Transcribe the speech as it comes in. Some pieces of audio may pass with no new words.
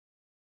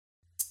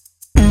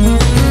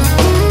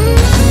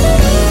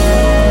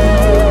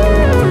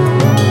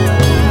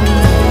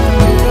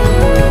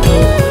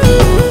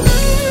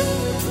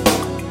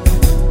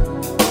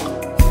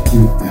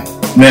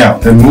Now,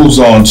 it moves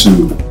on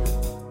to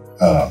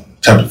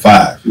chapter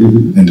 5.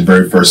 And the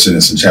very first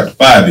sentence in chapter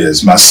 5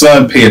 is, my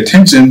son, pay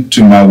attention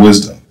to my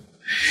wisdom.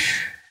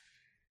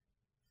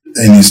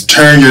 And he's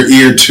turn your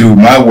ear to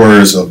my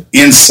words of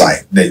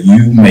insight, that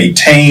you may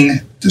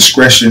attain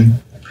discretion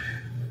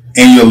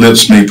and your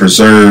lips may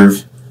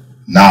preserve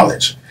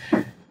knowledge.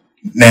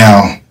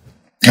 Now,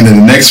 and then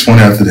the next one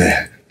after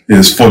that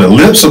is, for the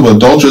lips of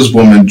adulterous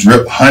woman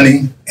drip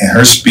honey, and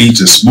her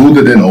speech is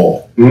smoother than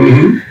oil.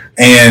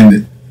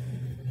 And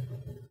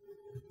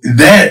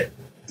that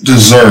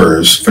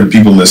deserves for the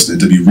people listening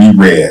to be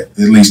reread at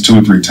least 2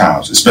 or 3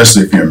 times,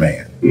 especially if you're a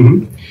man.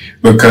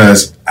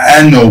 Because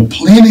I know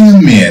plenty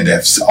of men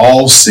that's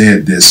all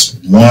said this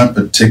one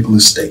particular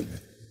statement.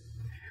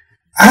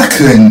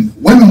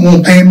 Women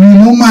won't pay me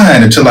no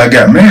mind until I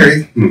got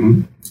married.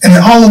 And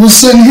then all of a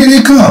sudden, here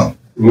they come.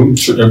 But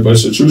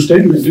it's a true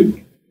statement,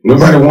 dude.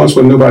 Nobody wants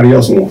what nobody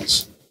else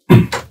wants.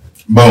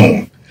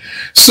 Boom.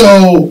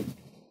 So,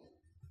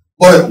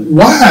 but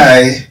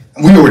why?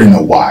 We already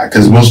know why,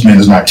 because most men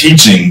is not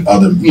teaching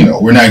other,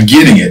 we're not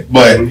getting it.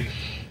 But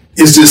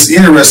it's just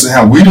interesting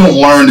how we don't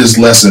learn this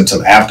lesson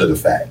until after the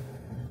fact.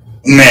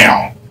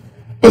 Now,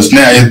 written,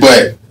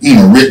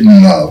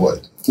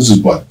 this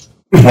is what,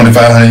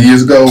 2,500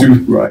 years ago?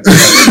 Right.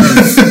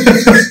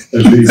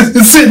 At least.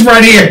 It sits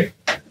right here.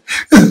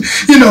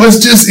 It's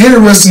just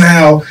interesting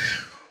how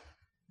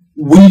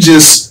we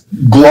just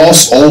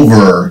gloss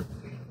over,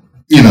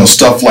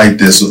 stuff like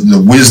this,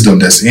 the wisdom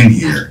that's in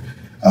here.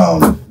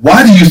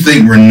 Why do you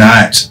think we're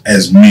not,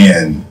 as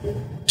men,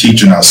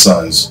 teaching our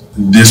sons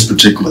this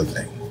particular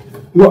thing?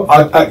 Well,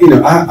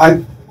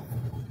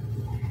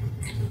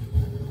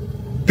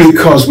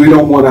 because we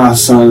don't want our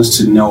sons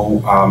to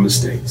know our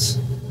mistakes.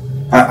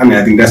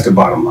 I think that's the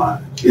bottom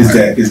line. Is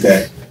that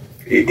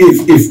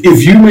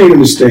if you made a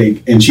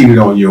mistake and cheated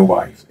on your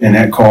wife, and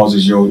that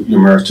causes your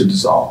marriage to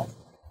dissolve,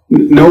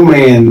 no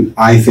man,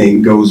 I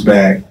think, goes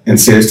back and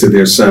says to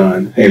their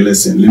son, "Hey,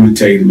 listen, let me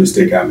tell you the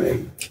mistake I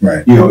made."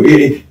 Right.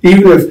 Even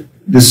if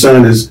the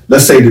son is,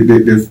 let's say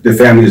the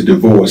family is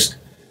divorced,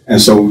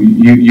 and so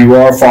you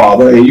are a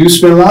father and you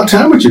spend a lot of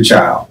time with your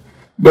child,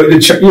 but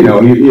but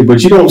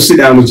you don't sit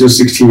down with your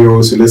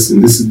 16-year-old and say,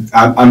 "Listen,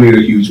 I made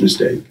a huge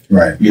mistake."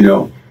 Right.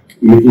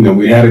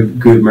 We had a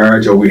good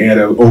marriage, or we had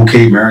an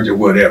okay marriage, or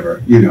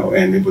whatever,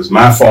 and it was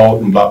my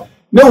fault and blah.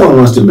 No one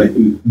wants to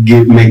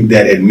make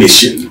that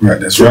admission. Right.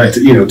 That's right.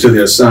 To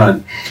their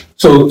son.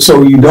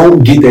 So you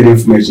don't get that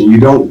information. You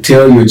don't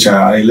tell your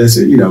child, "Hey,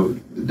 listen,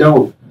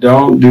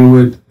 don't do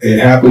it. It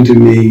happened to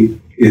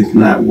me. It's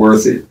not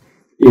worth it."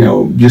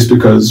 Just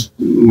because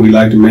we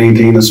like to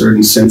maintain a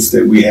certain sense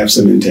that we have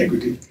some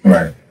integrity.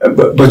 Right.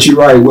 But you're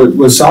right.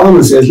 What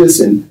Solomon says,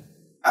 listen,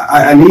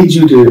 I need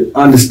you to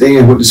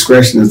understand what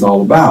discretion is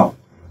all about.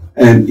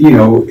 And,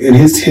 and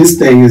his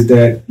thing is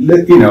that,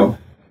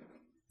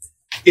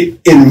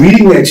 in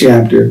reading that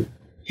chapter,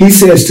 he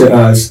says to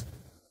us,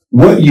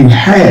 what you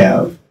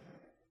have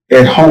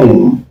at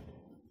home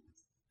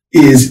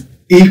is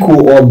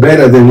equal or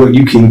better than what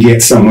you can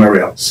get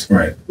somewhere else.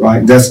 Right.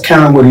 Right. That's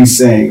kind of what he's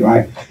saying,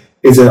 right?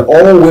 Is that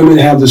all women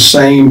have the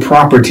same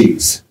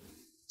properties.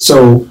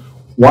 So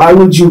why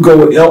would you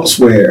go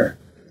elsewhere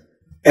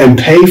and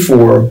pay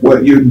for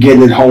what you're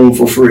getting at home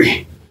for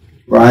free,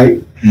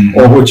 right?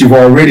 Or what you've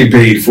already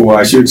paid for,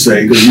 I should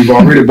say, because you've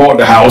already bought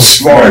the house,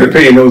 you've already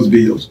paying those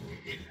bills.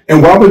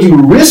 And why would you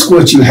risk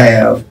what you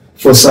have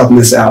for something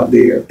that's out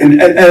there?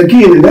 And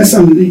again, that's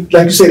something,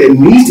 like you said, it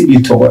needs to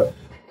be taught,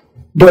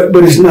 but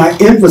it's not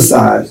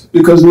emphasized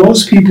because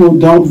most people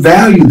don't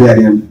value that.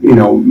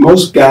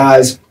 Most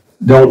guys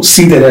don't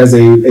see that as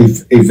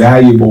a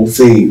valuable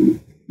thing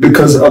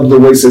because of the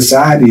way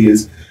society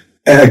is.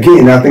 And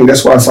again, I think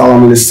that's why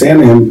Solomon is saying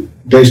to him,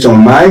 based on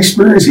my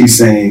experience, he's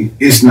saying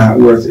it's not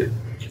worth it.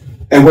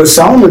 And what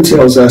Solomon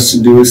tells us to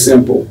do is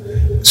simple.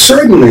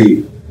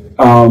 Certainly,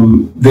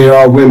 there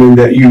are women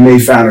that you may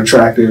find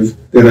attractive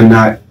that are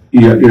not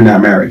you're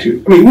not married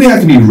to. I mean, we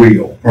have to be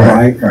real,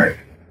 right? Right.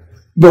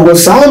 But what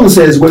Solomon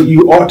says, what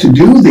you ought to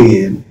do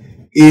then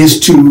is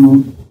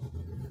to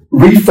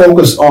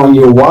refocus on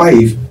your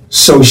wife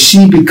so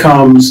she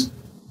becomes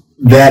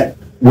that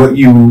what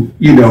you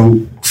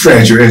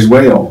treasure as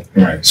well.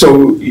 Right.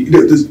 So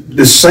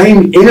the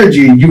same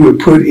energy you would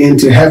put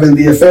into having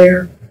the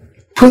affair,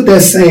 put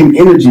that same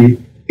energy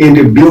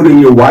into building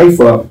your wife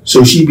up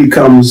so she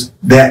becomes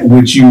that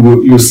which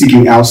you're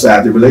seeking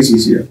outside the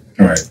relationship.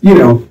 Right.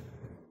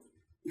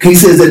 He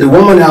says that the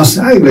woman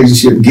outside the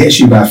relationship gets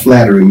you by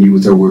flattering you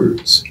with her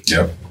words.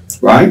 Yep.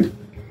 Right?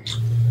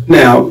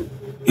 Now,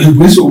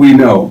 this is what we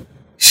know.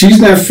 She's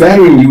not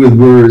flattering you with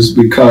words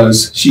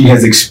because she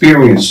has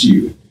experienced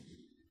you.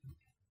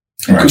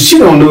 Because she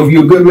don't know if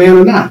you're a good man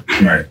or not.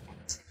 Right.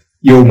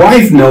 Your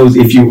wife knows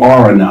if you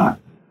are or not.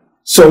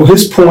 So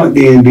his point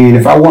then being,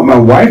 if I want my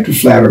wife to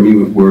flatter me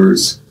with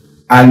words,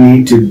 I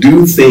need to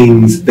do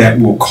things that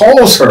will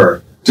cause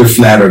her to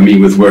flatter me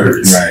with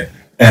words. Right.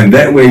 And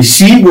that way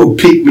she will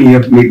pick me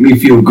up, make me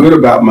feel good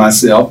about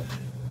myself,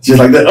 just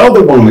like the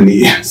other woman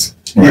is,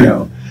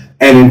 right.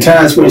 And in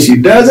times when she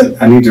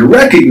doesn't, I need to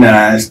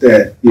recognize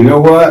that, you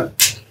know what?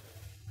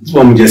 This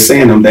woman just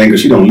saying them things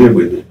because she don't live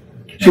with me.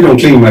 She don't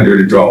clean my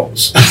dirty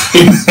drawers.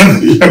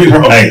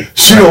 Right.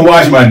 She don't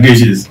wash my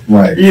dishes.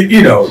 Right.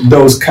 You know,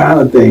 those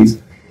kind of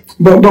things.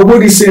 But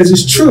what he says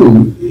is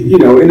true, you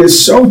know, and it's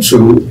so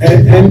true.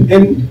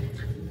 And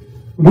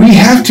we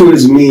have to,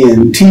 as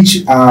men,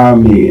 teach our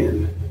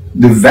men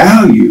the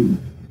value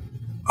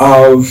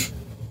of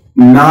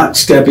not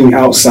stepping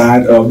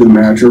outside of the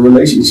marital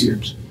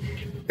relationships.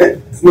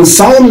 When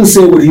Solomon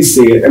said what he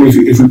said, I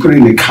mean, if we put it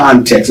in the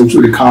context, I'm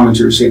sure the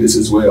commentators say this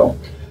as well.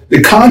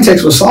 The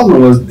context for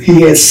Solomon was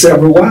he had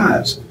several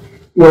wives.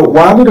 Well,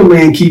 why would a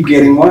man keep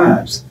getting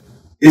wives?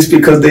 It's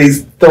because they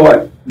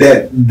thought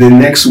that the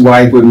next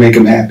wife would make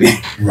him happy.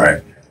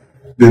 Right.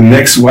 The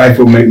next wife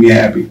will make me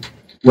happy.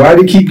 Why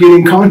did he keep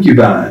getting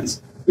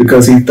concubines?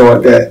 Because he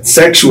thought that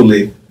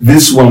sexually,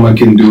 this woman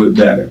can do it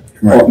better.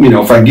 Right. Or, you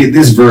know, if I get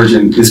this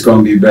virgin, it's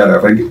going to be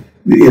better.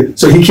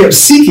 So he kept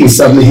seeking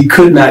something he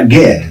could not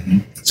get. Mm-hmm.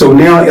 So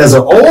now as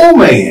an old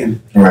man,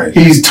 right,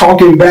 he's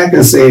talking back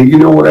and saying, you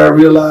know what I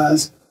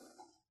realized?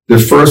 The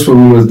first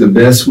one was the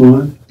best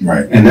one.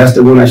 Right. And that's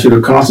the one I should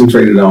have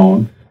concentrated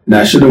on. And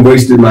I should have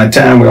wasted my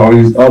time with all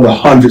these other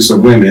hundreds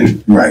of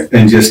women. Right.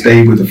 And just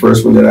stayed with the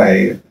first one that I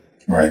had.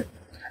 Right.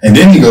 And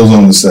then he goes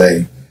on to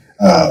say,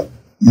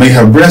 may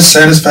her breast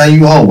satisfy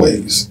you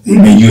always.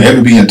 Mm-hmm. May you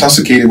ever be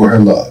intoxicated with her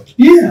love.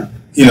 Yeah.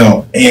 You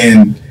know,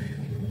 and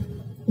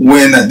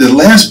when the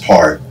last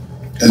part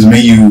is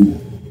may you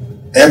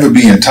ever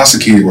be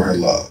intoxicated with her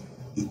love.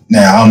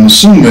 Now, I'm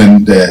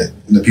assuming that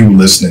the people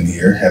listening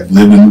here have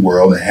lived in the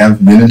world and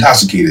have been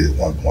intoxicated at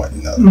one point or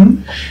another.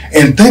 Mm-hmm.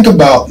 And think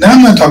about, now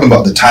I'm not talking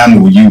about the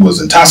time when you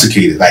was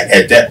intoxicated, like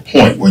at that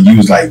point when you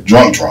was like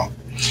drunk.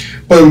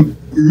 But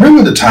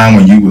remember the time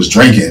when you was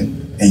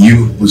drinking and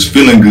you was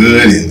feeling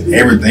good and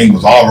everything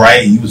was all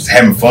right and you was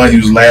having fun,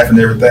 you was laughing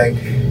and everything.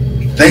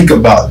 Think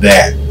about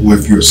that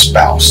with your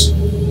spouse.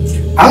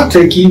 I'll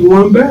take even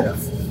one better.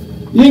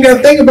 You ain't got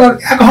to think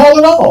about alcohol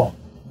at all.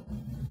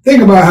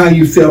 Think about how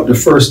you felt the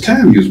first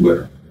time you was with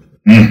her.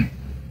 Mm.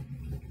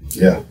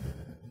 Yeah.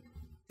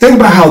 Think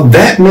about how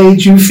that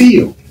made you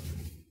feel.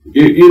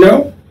 You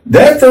know,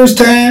 that first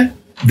time,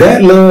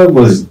 that love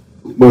was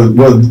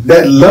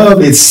that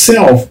love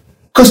itself.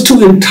 Because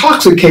to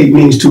intoxicate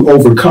means to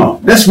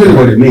overcome. That's really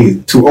what it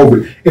means.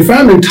 If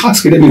I'm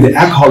intoxicated, that means the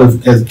alcohol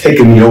has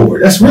taken me over.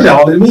 That's really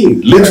all it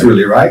means.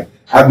 Literally, right?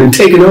 I've been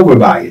taken over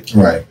by it.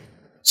 Right.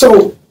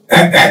 So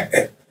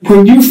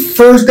when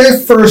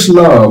that first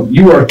love,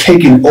 you are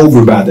taken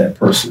over by that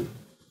person.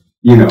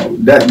 You know,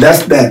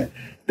 that's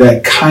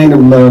that kind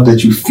of love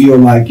that you feel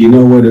like, you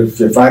know what,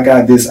 if I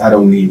got this, I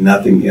don't need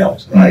nothing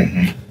else, right?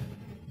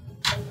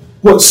 Mm-hmm.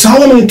 What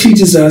Solomon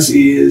teaches us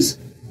is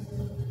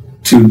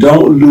to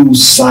don't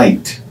lose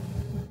sight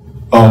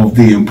of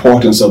the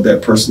importance of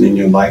that person in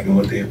your life and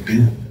what they have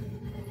been.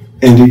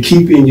 And to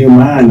keep in your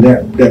mind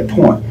that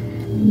point.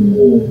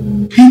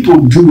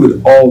 People do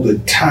it all the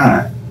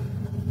time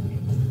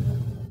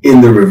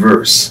in the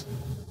reverse.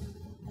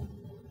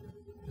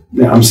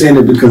 Now, I'm saying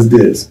it because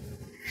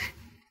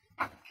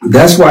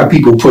that's why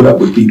people put up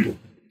with people.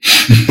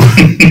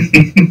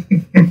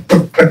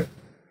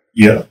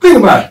 Yeah. Think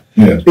about it.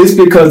 Yeah. It's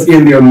because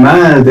in their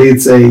mind,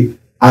 they'd say,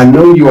 I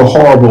know you're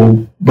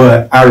horrible,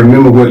 but I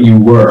remember what you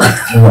were.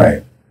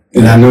 Right.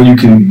 And I know you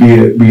can be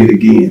it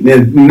again.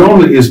 And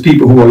normally it's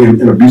people who are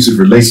in abusive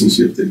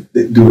relationships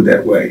that do it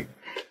that way.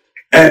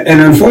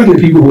 And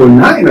unfortunately, people who are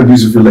not in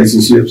abusive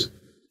relationships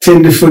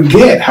tend to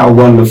forget how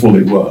wonderful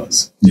it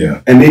was.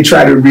 Yeah. And they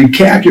try to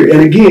recapture.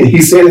 And again,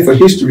 he's saying it for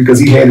history because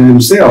he had it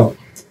himself.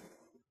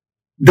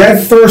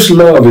 That first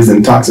love is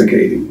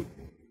intoxicating,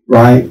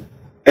 right?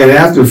 And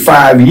after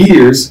 5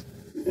 years,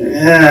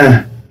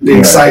 the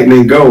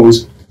excitement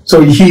goes.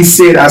 So he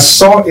said, I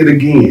sought it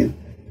again,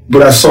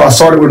 but I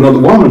sought it with another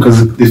woman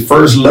because the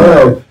first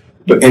love,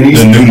 the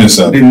newness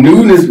of it. The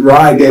newness,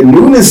 right? That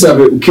newness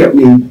of it kept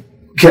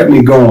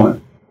me going.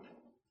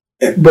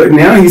 But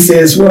now he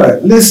says,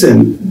 what?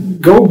 Listen,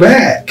 go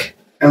back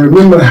and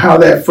remember how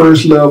that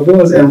first love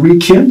was and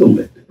rekindle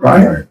it,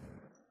 right?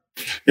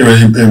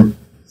 It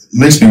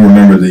makes me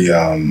remember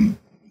the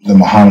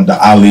Muhammad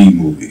Ali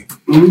movie,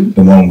 mm-hmm.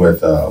 the one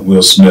with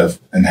Will Smith,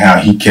 and how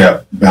he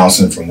kept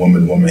bouncing from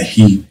woman to woman.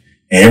 And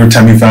every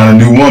time he found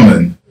a new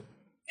woman,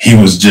 he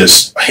was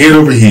just head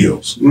over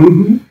heels.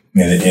 Mm-hmm.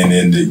 And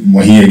then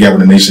when he had got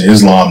with the Nation of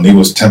Islam, they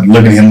was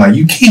looking at him like,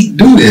 you can't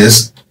do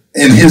this.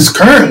 And his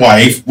current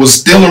wife was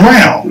still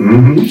around.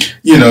 Mm-hmm.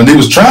 You know, they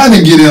was trying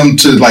to get him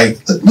to like,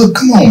 look,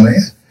 come on, man.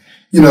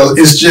 You know,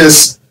 it's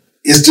just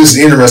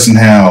interesting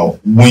how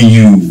when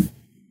you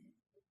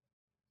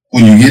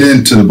get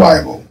into the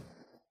Bible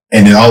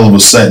and then all of a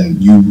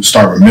sudden you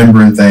start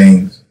remembering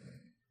things,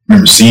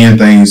 remember seeing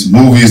things,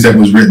 movies that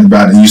was written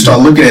about it, and you start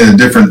looking at a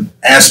different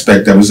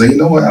aspect that was like, you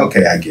know what,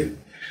 okay, I get it.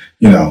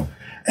 You know,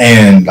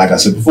 and like I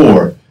said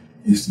before,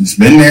 it's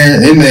been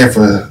in there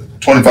for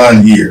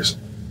 25 years,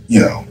 you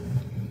know.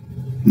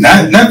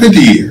 Not 50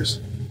 years,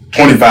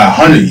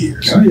 2,500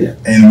 years. Oh, yeah.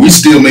 And we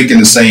still making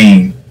the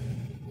same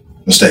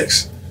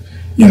mistakes.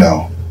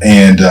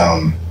 And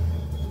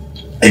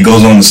it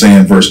goes on to say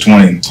in verse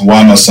 20,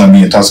 why must son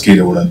be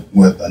intoxicated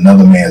with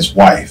another man's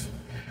wife?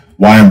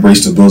 Why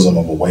embrace the bosom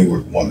of a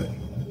wayward woman?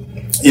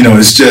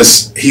 It's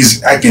just,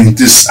 I can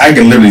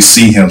literally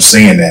see him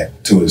saying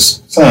that to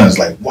his sons.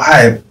 Like,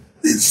 why?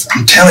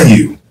 I'm telling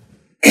you,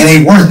 it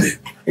ain't worth it.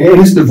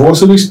 And it's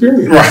divorce of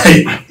experience.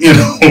 Right.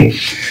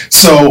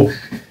 So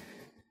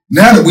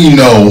now that we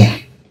know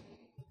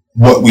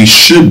what we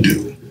should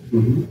do,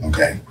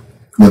 okay,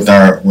 with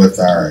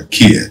our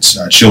kids,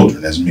 our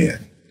children as men,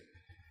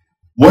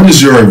 what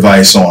is your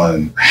advice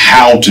on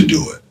how to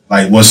do it?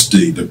 Like, what's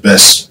the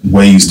best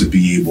ways to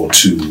be able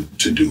to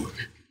do it?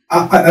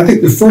 I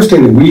think the first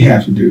thing that we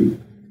have to do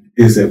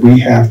is that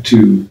we have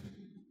to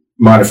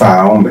modify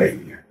our own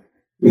behavior.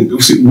 We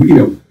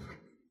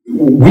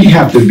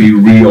have to be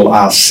real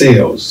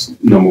ourselves,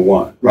 number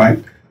one,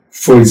 right?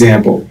 For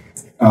example,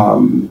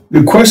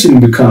 the question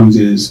becomes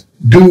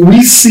do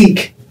we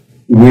seek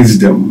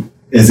wisdom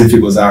as if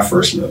it was our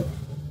first love?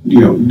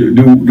 Do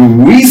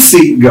we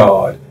seek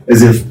God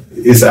as if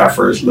it's our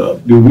first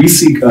love? Do we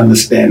seek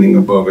understanding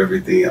above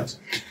everything else?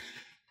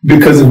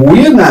 Because if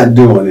we're not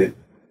doing it,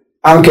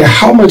 I don't care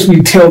how much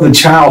we tell the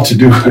child to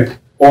do it,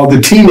 or the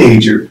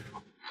teenager,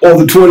 or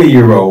the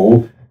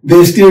 20-year-old,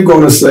 they're still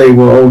going to say,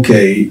 well,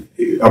 okay,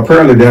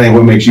 apparently that ain't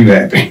what makes you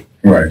happy.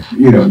 Right.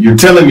 You're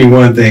telling me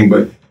one thing,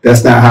 but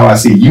that's not how I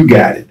see you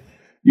got it.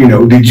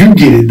 Did you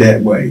get it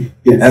that way?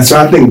 And so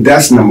I think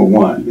that's number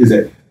one, is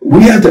that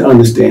we have to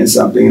understand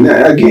something.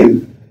 And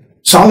again,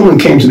 Solomon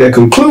came to that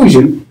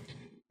conclusion,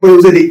 but it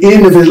was at the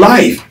end of his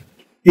life.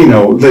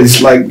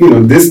 It's like,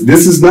 this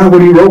is not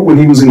what he wrote when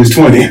he was in his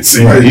 20s.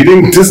 Right.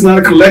 This is not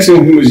a collection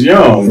when he was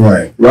young.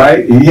 Right.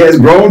 Right? He has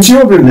grown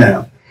children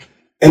now.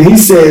 And he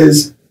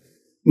says,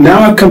 now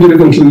I've come to the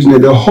conclusion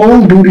that the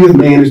whole duty of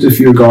man is to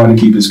fear God and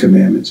keep his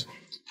commandments.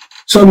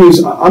 So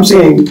I'm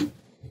saying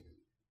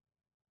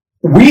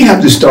we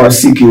have to start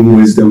seeking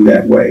wisdom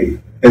that way,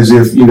 as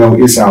if,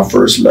 it's our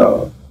first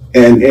love.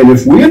 And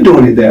if we're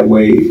doing it that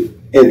way,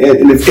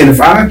 and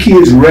if our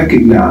kids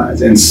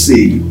recognize and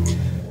see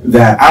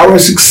that our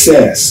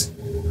success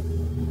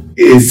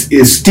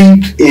is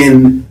steeped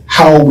in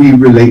how we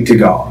relate to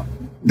God,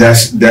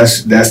 that's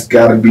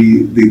got to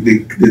be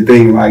the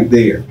thing right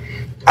there.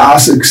 Our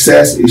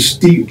success is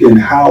steeped in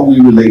how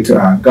we relate to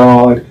our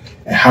God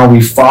and how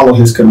we follow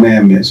his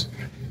commandments.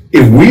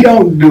 If we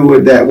don't do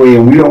it that way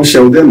and we don't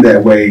show them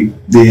that way,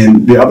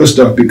 then the other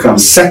stuff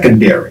becomes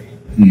secondary.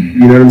 You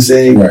know what I'm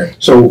saying? Right.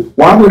 So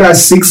why would I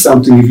seek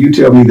something if you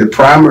tell me the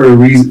primary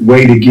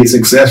way to get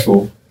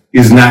successful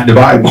is not the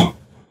Bible?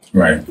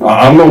 Right.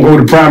 I'm going to go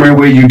the primary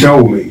way you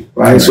told me.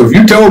 Right? So if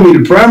you told me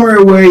the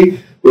primary way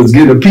was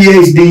getting a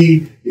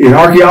PhD in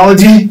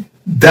archaeology,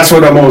 that's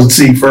what I'm going to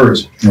seek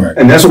first. Right.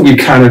 And that's what we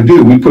kind of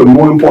do. We put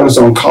more importance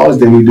on college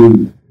than we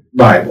do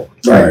Bible.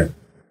 Right.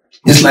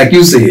 It's like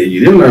you said, you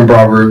didn't learn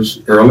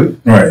Proverbs early,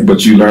 right?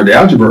 But you learned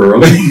algebra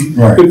early.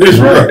 Right.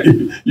 Right.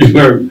 You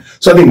learned.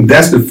 So I think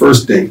that's the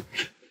first thing.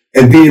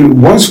 And then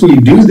once we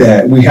do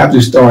that, we have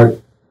to start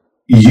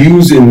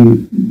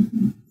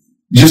using,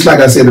 just like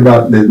I said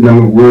about the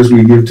number of words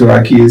we give to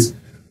our kids,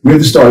 we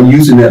have to start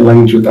using that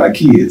language with our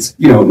kids.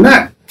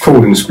 Not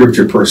quoting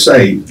scripture per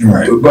se,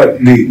 right, but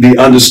the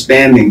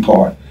understanding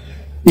part.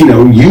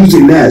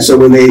 Using that. So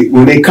when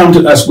they come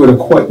to us with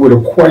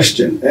a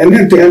question, and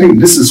I think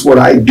this is what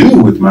I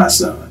do with my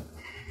son.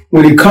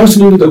 When he comes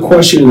to me with a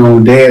question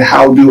on, Dad,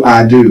 how do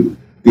I do?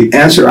 The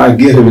answer I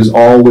give him is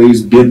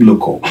always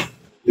biblical.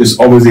 It's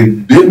always a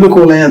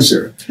biblical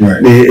answer.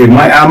 Right.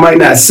 I might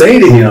not say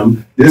to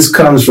him, this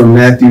comes from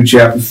Matthew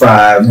chapter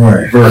 5,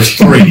 right, verse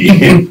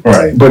 3.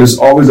 Right. But it's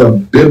always a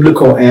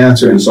biblical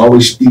answer, and it's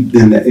always steeped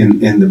in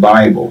the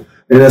Bible.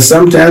 And then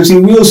sometimes he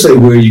will say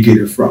where you get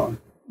it from,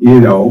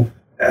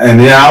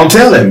 and then I'll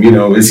tell him,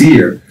 it's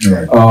here.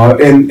 Right.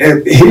 And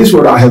here's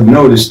what I have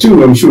noticed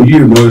too. I'm sure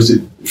you've noticed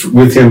it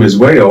with him as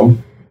well,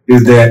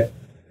 is that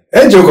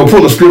joke will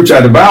pull a scripture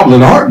out of the Bible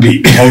in a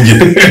heartbeat. Oh,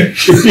 yeah.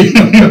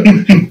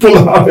 Pull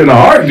it out in a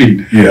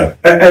heartbeat. Yeah.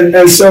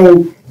 And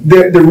so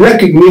the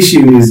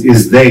recognition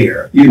is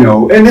there,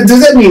 And does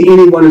that mean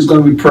anyone is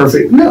going to be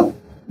perfect? No.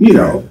 You're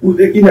not going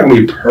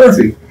to be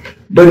perfect.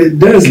 But it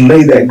does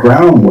lay that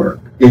groundwork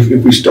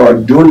if we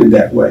start doing it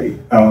that way,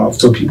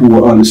 so people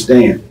will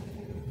understand.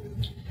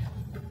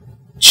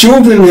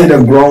 Children that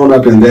have grown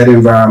up in that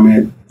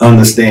environment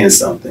understand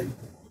something.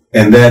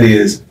 And that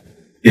is,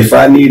 if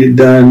I need it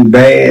done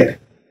bad,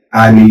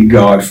 I need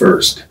God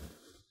first.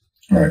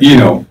 Right.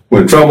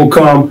 When trouble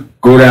comes,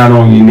 go down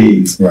on your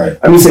knees. Right.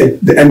 I mean,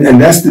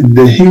 and that's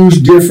the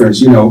huge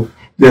difference.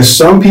 There's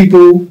some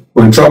people,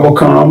 when trouble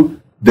comes,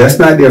 that's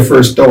not their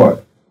first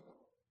thought.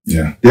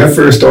 Yeah. Their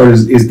first thought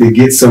is to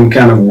get some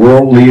kind of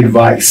worldly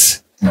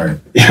advice. Right.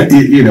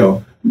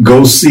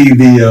 Go see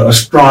the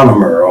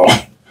astronomer, or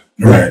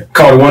right,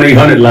 call the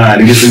 1-800 line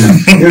and get some.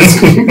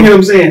 You know what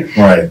I'm saying?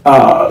 Right.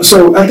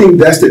 So I think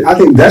that's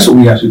what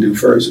we have to do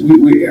first.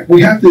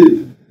 We have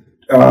to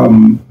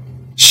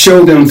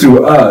show them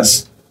through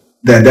us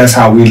that that's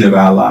how we live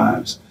our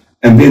lives.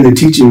 and then the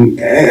teaching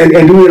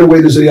and do it in a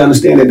way so they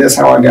understand that that's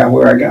how I got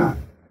where I got.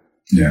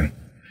 Yeah.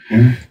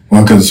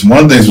 Well, because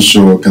one thing's for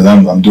sure, because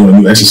I'm doing a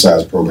new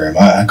exercise program.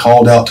 I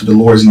called out to the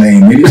Lord's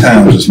name many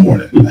times this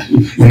morning.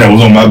 I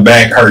was on my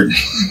back hurting.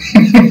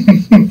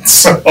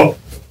 So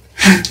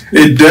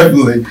it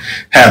definitely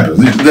happens.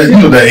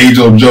 That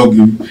age-old joke,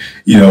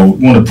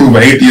 want to prove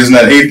an atheist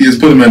not an atheist,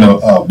 put him in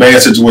a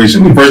bad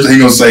situation. The first thing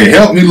he's going to say,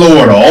 help me,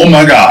 Lord, or oh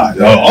my God.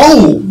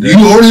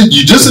 You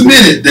just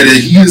admitted that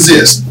he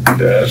exists.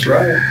 That's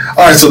right.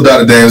 All right, so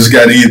Dr. Daniels,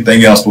 got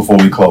anything else before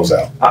we close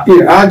out?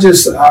 I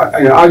just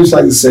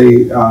like to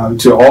say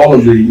to all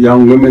of the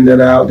young women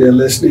that are out there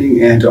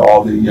listening and to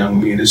all the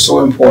young men, it's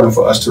so important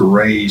for us to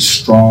raise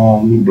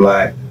strong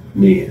black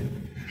men.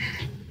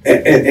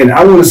 And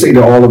I want to say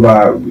to all of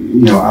our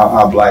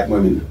black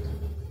women,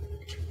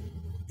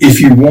 if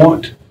you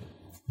want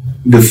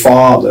the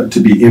father to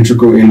be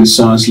integral in the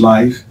son's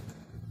life,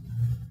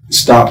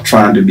 stop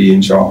trying to be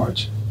in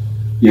charge.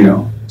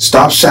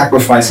 Stop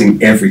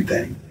sacrificing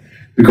everything.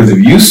 Because if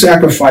you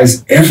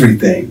sacrifice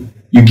everything,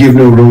 you give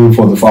no room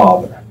for the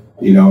father.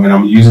 And I'm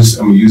gonna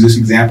use this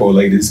example,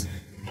 ladies.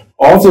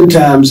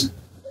 Oftentimes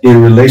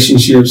in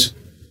relationships,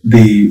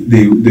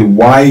 the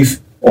wife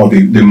or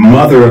the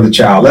mother of the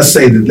child, let's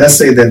say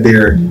that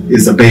there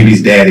is a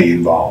baby's daddy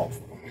involved.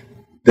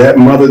 That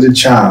mother of the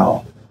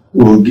child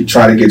will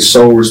try to get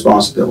sole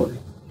responsibility,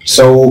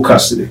 sole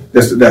custody.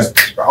 That's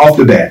off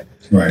the bat.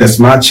 Right. That's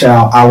my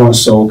child. I want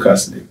sole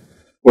custody.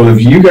 Well,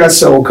 if you got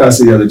sole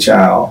custody of the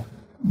child,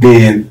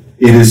 then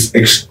it is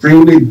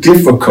extremely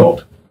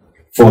difficult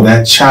for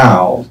that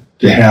child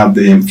to have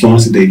the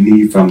influence that they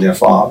need from their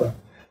father.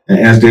 And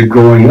as they're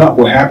growing up,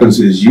 what happens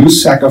is you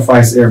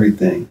sacrifice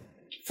everything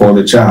for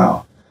the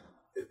child.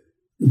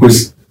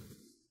 Which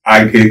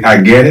I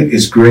get it,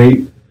 it's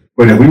great.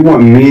 But if we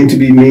want men to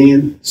be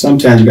men,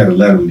 sometimes you got to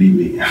let them be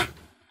men.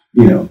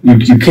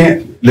 You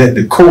can't let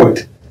the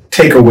court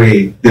take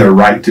away their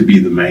right to be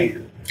the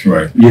man.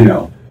 Right.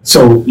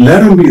 So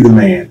let him be the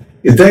man.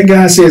 If that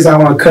guy says, I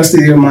want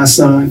custody of my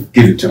son,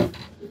 give it to him.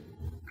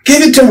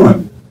 Give it to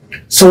him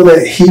so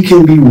that he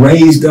can be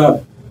raised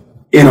up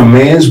in a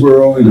man's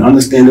world and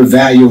understand the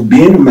value of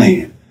being a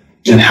man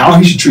and how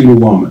he should treat a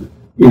woman.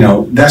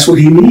 That's what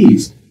he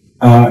needs.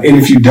 And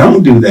if you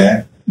don't do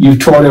that, you've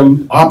taught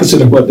him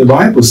opposite of what the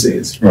Bible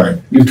says. Right.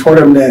 You've taught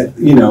him that,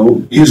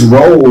 his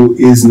role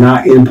is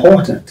not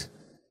important.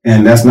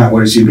 And that's not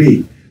what it should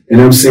be. And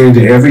I'm saying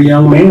to every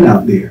young man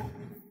out there,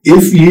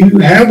 if you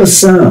have a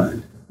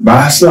son,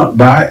 have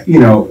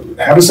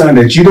a son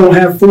that you don't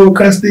have full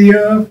custody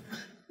of,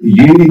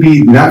 you need to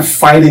be not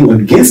fighting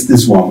against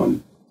this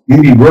woman. You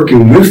need to be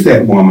working with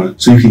that woman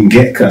so you can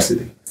get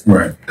custody.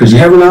 Right. Because you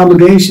have an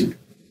obligation,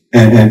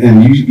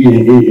 and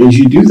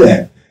you do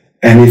that.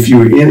 And if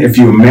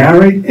you're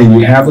married and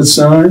you have a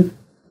son,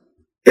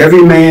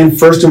 every man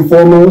first and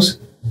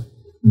foremost,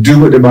 do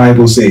what the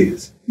Bible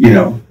says.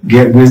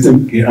 Get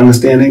wisdom, get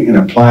understanding, and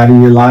apply it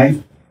in your life.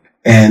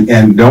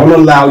 And don't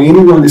allow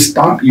anyone to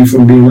stop you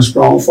from being a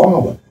strong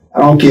father. I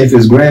don't care if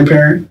it's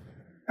grandparent,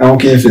 I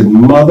don't care if it's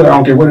mother, I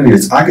don't care what it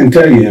is. I can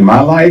tell you in my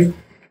life,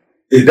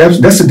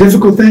 that's a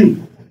difficult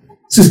thing.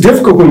 It's just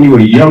difficult when you're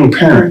a young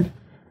parent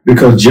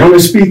because generally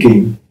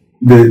speaking,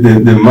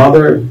 the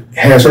mother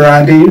has her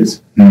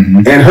ideas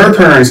and her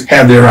parents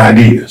have their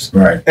ideas.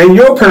 Right. And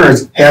your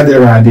parents have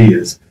their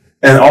ideas.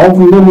 And all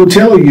of them will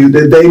tell you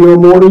that they know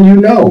more than you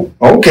know.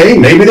 Okay,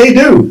 maybe they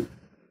do.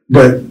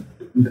 But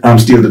I'm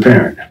still the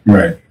parent.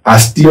 Right. I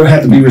still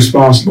have to be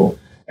responsible.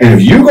 And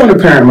if you're going to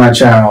parent my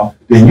child,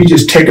 then you're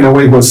just taking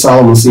away what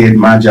Solomon said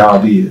my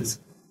job is.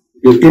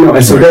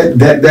 And so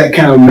that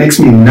kind of makes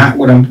me not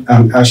what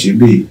I should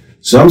be.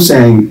 So I'm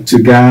saying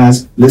to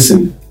guys,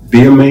 listen,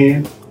 be a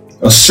man,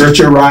 assert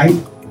your right,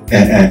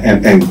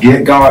 and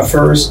get God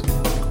first,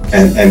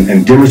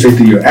 and demonstrate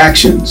through your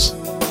actions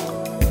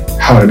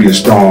how to be a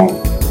strong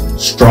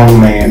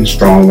man,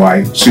 strong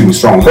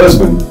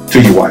husband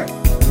to your wife.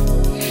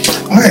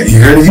 All right, you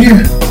heard it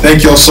here.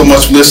 Thank you all so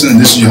much for listening.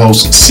 This is your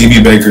host,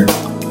 C.B. Baker.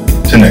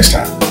 Till next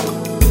time.